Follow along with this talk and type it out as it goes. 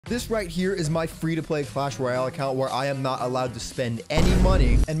This right here is my free-to-play Clash Royale account where I am not allowed to spend any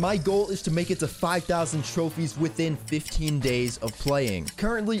money, and my goal is to make it to 5,000 trophies within 15 days of playing.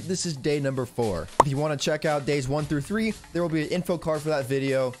 Currently, this is day number 4. If you want to check out days 1 through 3, there will be an info card for that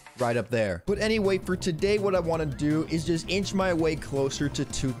video right up there. But anyway, for today, what I want to do is just inch my way closer to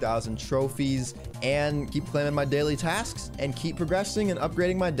 2,000 trophies and keep claiming my daily tasks and keep progressing and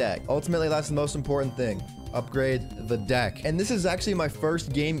upgrading my deck. Ultimately, that's the most important thing. Upgrade the deck. And this is actually my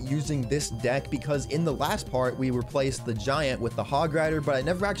first game using this deck because in the last part we replaced the giant with the hog rider, but I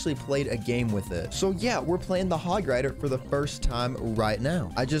never actually played a game with it. So yeah, we're playing the hog rider for the first time right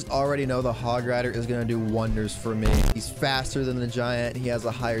now. I just already know the hog rider is gonna do wonders for me. He's faster than the giant, he has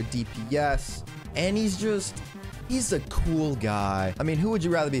a higher DPS, and he's a cool guy. I mean, who would you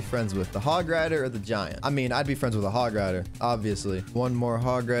rather be friends with, the hog rider or the giant? I mean, I'd be friends with a hog rider, obviously. One more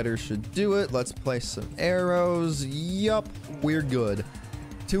hog rider should do it. Let's place some arrows. Yup, we're good.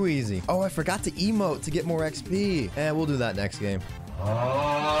 Too easy. Oh, I forgot to emote to get more XP. And we'll do that next game.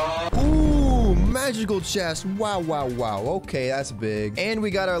 Ooh, magical chest. Wow, wow, wow. Okay, that's big. And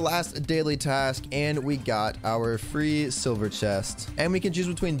we got our last daily task, and we got our free silver chest. And we can choose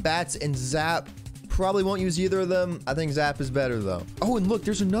between bats and zap. Probably won't use either of them. I think Zap is better though. Oh, and look,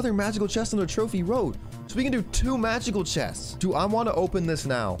 there's another magical chest on the trophy road. So we can do 2 magical chests. Do I want to open this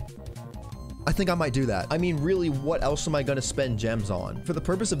now? I think I might do that. I mean, really, what else am I going to spend gems on? For the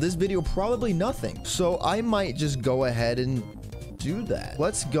purpose of this video, probably nothing. So I might just go ahead and do that.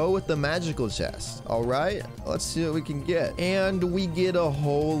 Let's go with the magical chest. All right, let's see what we can get. And we get a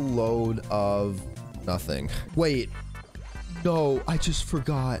whole load of nothing. Wait, no, I just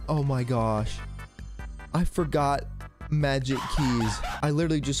forgot. Oh my gosh. I forgot magic keys. I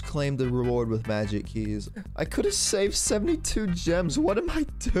literally just claimed the reward with magic keys. I could have saved 72 gems. What am I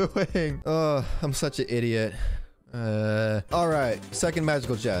doing? I'm such an idiot. All right, second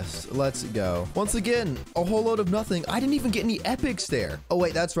magical chest. Let's go. Once again, a whole load of nothing. I didn't even get any epics there. Oh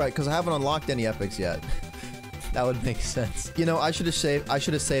wait, that's right, because I haven't unlocked any epics yet. That would make sense. You know, I should have saved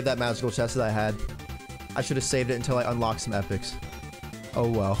that magical chest that I had. I should have saved it until I unlocked some epics. Oh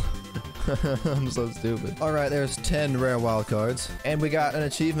well. I'm so stupid. All right, there's 10 rare wild cards, and we got an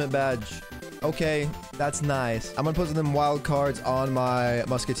achievement badge. Okay, that's nice. I'm gonna put some wild cards on my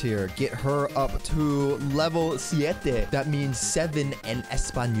musketeer. Get her up to level 7. That means 7 in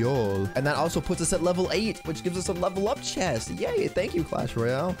Espanol. And that also puts us at level 8, which gives us a level up chest. Yay, thank you, Clash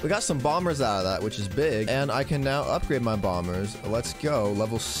Royale. We got some bombers out of that, which is big. And I can now upgrade my bombers. Let's go,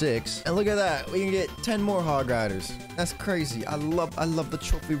 level 6. And look at that, we can get 10 more hog riders. That's crazy. I love the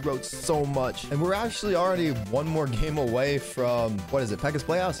trophy road so much. And we're actually already one more game away from, what is it, Pekka's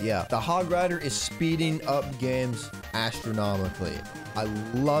Playhouse? Yeah, the hog rider is speeding up games astronomically. I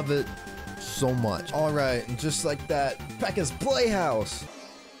love it so much. All right, just like that, Pekka's Playhouse.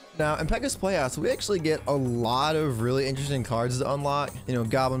 Now, in Pekka's Playhouse, we actually get a lot of really interesting cards to unlock. You know,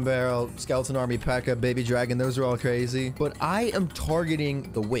 Goblin Barrel, Skeleton Army Pekka, Baby Dragon, those are all crazy. But I am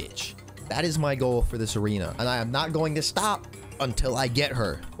targeting the Witch. That is my goal for this arena, and I am not going to stop until I get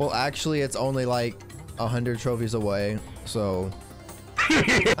her. Well, actually, it's only like 100 trophies away, so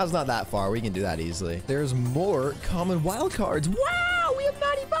that's not that far. We can do that easily. There's more common wild cards. Wow, we have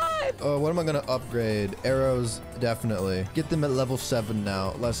 95. What am I gonna upgrade? Arrows, definitely. Get them at level 7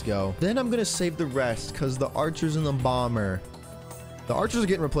 now. Let's go. Then I'm gonna save the rest because the archers and the bomber. The archers are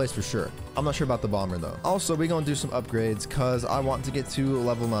getting replaced for sure. I'm not sure about the bomber though. Also, we're gonna do some upgrades because I want to get to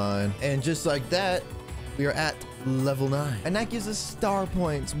level 9. And just like that, we are at level 9. And that gives us star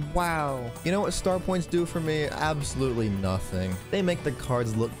points. Wow. You know what star points do for me? Absolutely nothing. They make the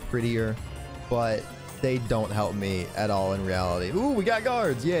cards look prettier, but they don't help me at all in reality. Ooh, we got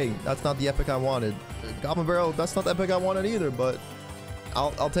guards. Yay. That's not the epic I wanted. Goblin Barrel, that's not the epic I wanted either, but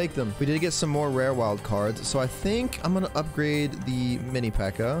I'll take them. We did get some more rare wild cards, so I think I'm gonna upgrade the mini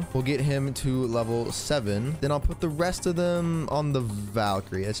Pekka. We'll get him to level 7. Then I'll put the rest of them on the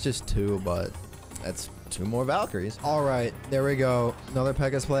Valkyrie. It's just 2, but that's 2 more Valkyries. All right, there we go. Another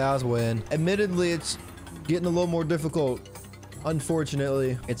Pekka's Playhouse win. Admittedly, it's getting a little more difficult.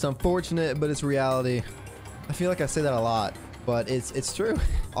 Unfortunately, it's unfortunate, but it's reality. I feel like I say that a lot, but it's true.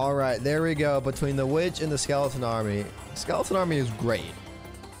 All right, there we go. Between the Witch and the Skeleton Army. Skeleton Army is great,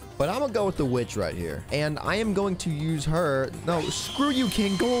 but I'm gonna go with the Witch right here, and I am going to use her. No, screw you,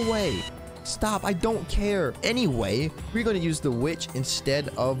 King. Go away. Stop, I don't care. Anyway, we're going to use the Witch instead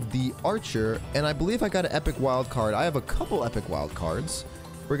of the Archer, and I believe I got an epic wild card. I have a couple epic wild cards.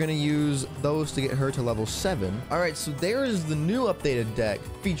 We're going to use those to get her to level 7. All right, so there is the new updated deck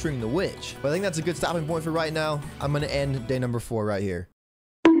featuring the Witch. But I think that's a good stopping point for right now. I'm going to end day number 4 right here.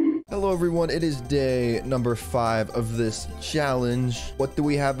 Hello everyone, it is day number 5 of this challenge. What do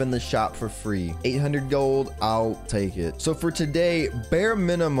we have in the shop for free? 800 gold, I'll take it. So for today, bare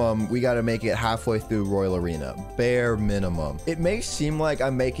minimum, we got to make it halfway through Royal Arena. Bare minimum. It may seem like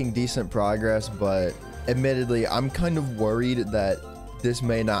I'm making decent progress, but admittedly, I'm kind of worried that this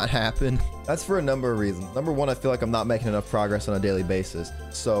may not happen. That's for a number of reasons. Number one, I feel like I'm not making enough progress on a daily basis.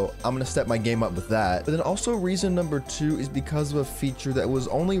 So I'm gonna step my game up with that. But then also reason number 2 is because of a feature that was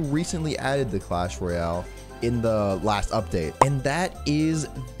only recently added to Clash Royale in the last update. And that is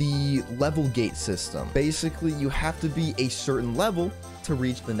the level gate system. Basically, you have to be a certain level to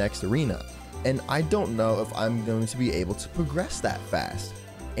reach the next arena. And I don't know if I'm going to be able to progress that fast.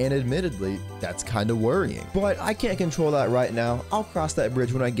 And admittedly, that's kind of worrying. But I can't control that right now. I'll cross that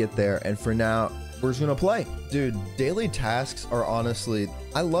bridge when I get there. And for now, we're just gonna play. Dude, daily tasks are honestly,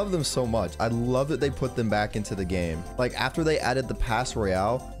 I love them so much. I love that they put them back into the game. Like after they added the Pass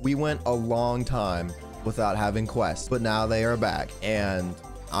Royale, we went a long time without having quests, but now they are back and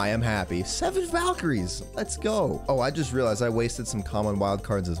I am happy. 7 Valkyries, let's go. Oh, I just realized I wasted some common wild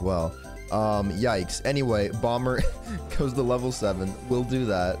cards as well. Yikes. Anyway, Bomber goes to level 7. We'll do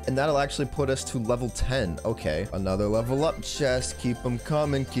that. And that'll actually put us to level 10. Okay. Another level up chest. Keep them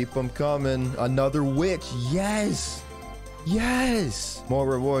coming. Keep them coming. Another witch. Yes. Yes. More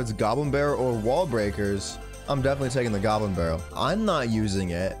rewards. Goblin Barrel or Wall Breakers. I'm definitely taking the Goblin Barrel. I'm not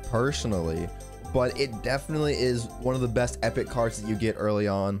using it personally, but it definitely is one of the best epic cards that you get early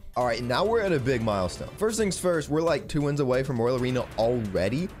on. All right, now we're at a big milestone. First things first, we're like 2 wins away from Royal Arena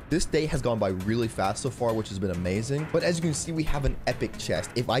already. This day has gone by really fast so far, which has been amazing. But as you can see, we have an epic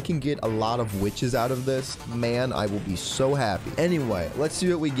chest. If I can get a lot of witches out of this, man, I will be so happy. Anyway, let's see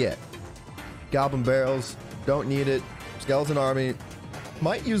what we get. Goblin Barrels, don't need it. Skeleton Army,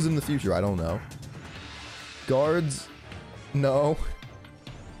 might use in the future, I don't know. Guards, no.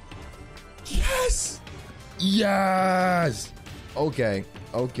 Yes! Yes! Okay,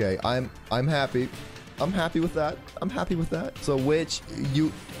 okay. I'm happy. I'm happy with that. I'm happy with that. So Witch,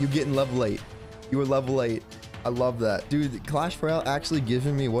 you getting level 8. You were level 8. I love that. Dude, Clash Royale actually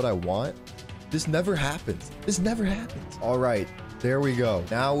giving me what I want. This never happens. This never happens. All right, there we go.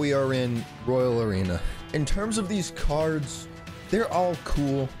 Now we are in Royal Arena. In terms of these cards, they're all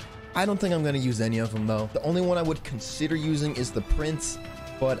cool. I don't think I'm gonna use any of them though. The only one I would consider using is the Prince,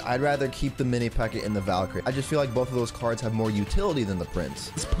 but I'd rather keep the mini packet in the Valkyrie. I just feel like both of those cards have more utility than the Prince.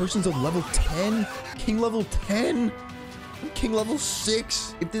 This person's a level 10, King level 10, King level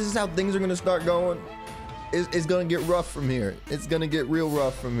 6. If this is how things are gonna start going, it's gonna get rough from here. It's gonna get real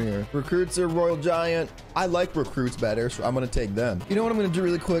rough from here. Recruits are Royal Giant. I like recruits better, so I'm gonna take them. You know what I'm gonna do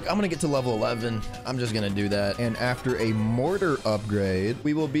really quick? I'm gonna get to level 11. I'm just gonna do that. And after a mortar upgrade,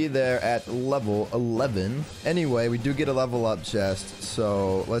 we will be there at level 11. Anyway, we do get a level up chest,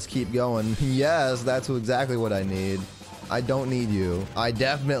 so let's keep going. Yes, that's exactly what I need. I don't need you. I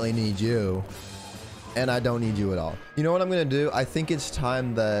definitely need you. And I don't need you at all. You know what I'm gonna do? I think it's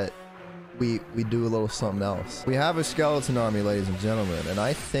time that we do a little something else. We have a skeleton army, ladies and gentlemen, and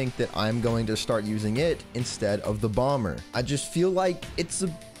I think that I'm going to start using it instead of the bomber. I just feel like it's a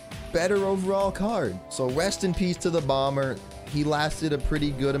better overall card. So rest in peace to the bomber. He lasted a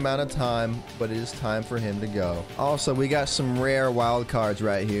pretty good amount of time, but it is time for him to go. Also, we got some rare wild cards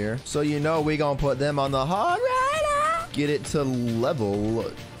right here. So you know we gonna put them on the hard rider. Get it to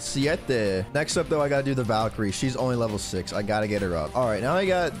level 7. Next up though, I gotta do the Valkyrie. She's only level 6. I gotta get her up. All right, now I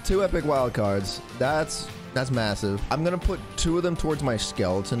got 2 epic wild cards. That's massive. I'm gonna put 2 of them towards my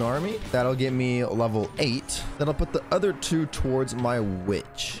skeleton army. That'll get me level 8. Then I'll put the other 2 towards my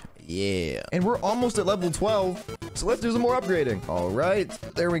witch. Yeah. And we're almost at level 12. So let's do some more upgrading. All right,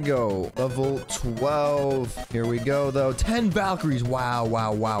 there we go. Level 12. Here we go though. 10 Valkyries. Wow,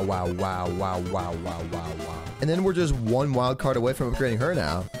 wow, wow, wow, wow, wow, wow, wow, wow, wow. And then we're just 1 wild card away from upgrading her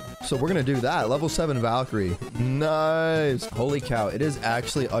now. So we're gonna do that. Level 7 Valkyrie. Nice. Holy cow. It is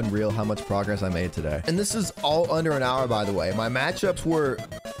actually unreal how much progress I made today. And this is all under an hour, by the way. My matchups were...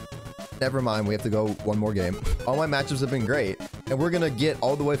 Never mind, we have to go one more game. All my matchups have been great. And we're gonna get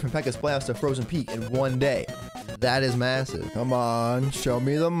all the way from Pekka's Playhouse to Frozen Peak in 1 day. That is massive. Come on, show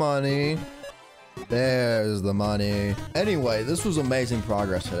me the money. There's the money. Anyway, this was amazing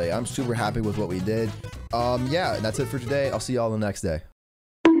progress today. I'm super happy with what we did. Yeah, that's it for today. I'll see y'all the next day.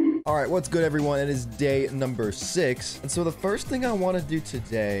 All right, what's good, everyone? It is day number 6. And so the first thing I want to do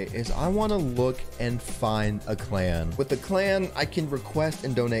today is I want to look and find a clan. With the clan, I can request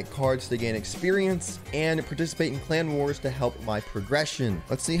and donate cards to gain experience and participate in clan wars to help my progression.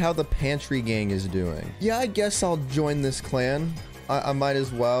 Let's see how the pantry gang is doing. Yeah, I guess I'll join this clan. I might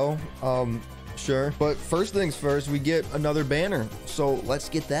as well. Sure. But first things first, we get another banner. So let's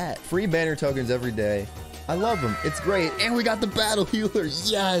get that. Free banner tokens every day. I love them. It's great. And we got the battle healer.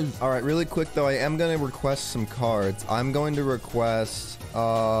 Yes. All right, really quick though, I am going to request some cards. I'm going to request,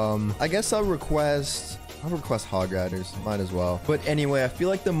 I guess I'll request Hog Riders. Might as well. But anyway, I feel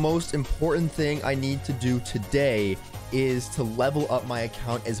like the most important thing I need to do today is to level up my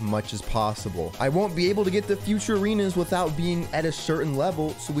account as much as possible. I won't be able to get the future arenas without being at a certain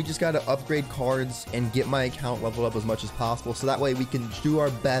level, so we just got to upgrade cards and get my account leveled up as much as possible, so that way we can do our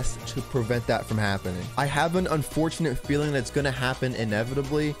best to prevent that from happening. I have an unfortunate feeling that it's going to happen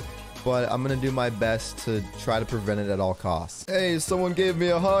inevitably, but I'm gonna do my best to try to prevent it at all costs. Hey, someone gave me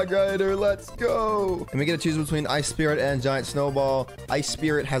a Hog Rider. Let's go. And we get to choose between Ice Spirit and Giant Snowball. Ice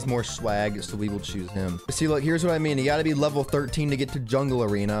Spirit has more swag, so we will choose him. See, look, here's what I mean. You gotta be level 13 to get to Jungle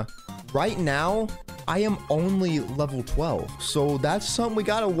Arena. Right now, I am only level 12. So that's something we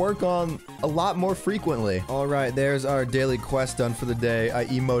gotta work on a lot more frequently. All right, there's our daily quest done for the day. I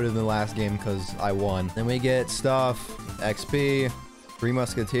emoted in the last game because I won. Then we get stuff, XP, 3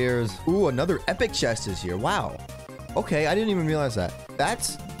 Musketeers. Ooh, another epic chest is here. Wow. Okay, I didn't even realize that.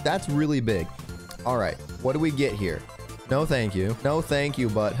 That's really big. All right, what do we get here? No, thank you. No, thank you,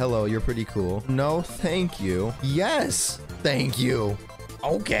 but hello, you're pretty cool. No, thank you. Yes, thank you.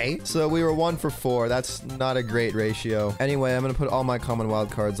 Okay. So we were 1 for 4. That's not a great ratio. Anyway, I'm going to put all my common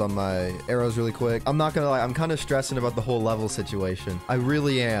wild cards on my arrows really quick. I'm not going to lie. I'm kind of stressing about the whole level situation. I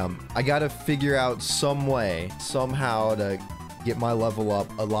really am. I got to figure out some way, somehow to get my level up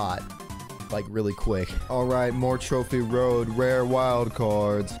a lot, like really quick. All right, more Trophy Road, rare wild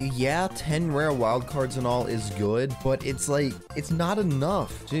cards. Yeah, 10 rare wild cards and all is good, but it's like, it's not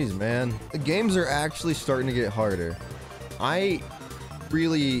enough. Jeez, man. The games are actually starting to get harder. I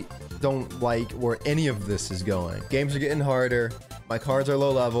really don't like where any of this is going. Games are getting harder. My cards are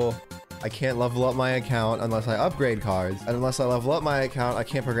low level. I can't level up my account unless I upgrade cards. And unless I level up my account, I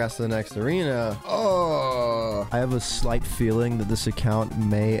can't progress to the next arena. Oh, I have a slight feeling that this account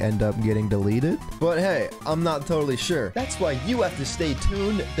may end up getting deleted. But hey, I'm not totally sure. That's why you have to stay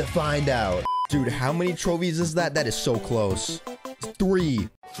tuned to find out. Dude, how many trophies is that? That is so close. 3.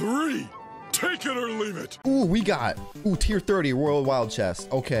 3. Take it or leave it. Ooh, we got tier 30 Royal Wild Chest.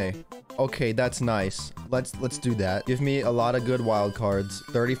 Okay. Okay, that's nice. Let's do that. Give me a lot of good wild cards.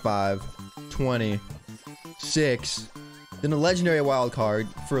 35, 20, 6. Then a legendary wild card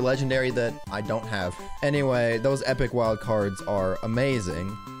for a legendary that I don't have. Anyway, those epic wild cards are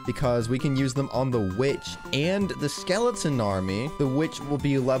amazing because we can use them on the Witch and the Skeleton Army. The Witch will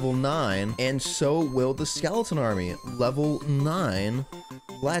be level 9, and so will the Skeleton Army. Level 9.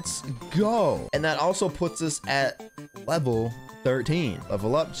 Let's go. And that also puts us at level 13.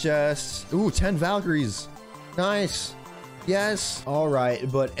 Level up chest. Ooh, 10 Valkyries. Nice. Yes. All right.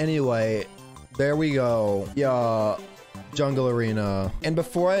 But anyway, there we go. Yeah. Jungle Arena. And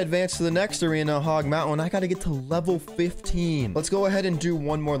before I advance to the next arena, Hog Mountain, I gotta get to level 15. Let's go ahead and do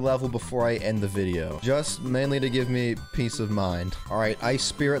one more level before I end the video. Just mainly to give me peace of mind. All right. Ice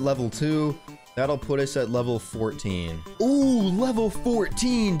Spirit level 2. That'll put us at level 14. Ooh, level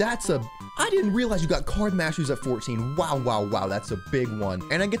 14. I didn't realize you got card masteries at 14. Wow, wow, wow. That's a big one.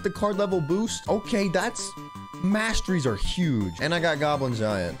 And I get the card level boost. Okay, masteries are huge. And I got Goblin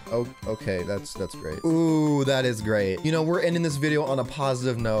Giant. Oh, okay, that's great. Ooh, that is great. You know, we're ending this video on a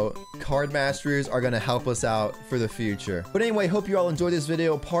positive note. Card masteries are gonna help us out for the future. But anyway, hope you all enjoyed this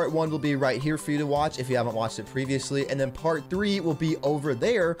video. Part 1 will be right here for you to watch if you haven't watched it previously. And then part 3 will be over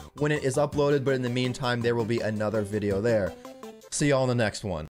there when it is uploaded. But in the meantime, there will be another video there. See y'all in the next one.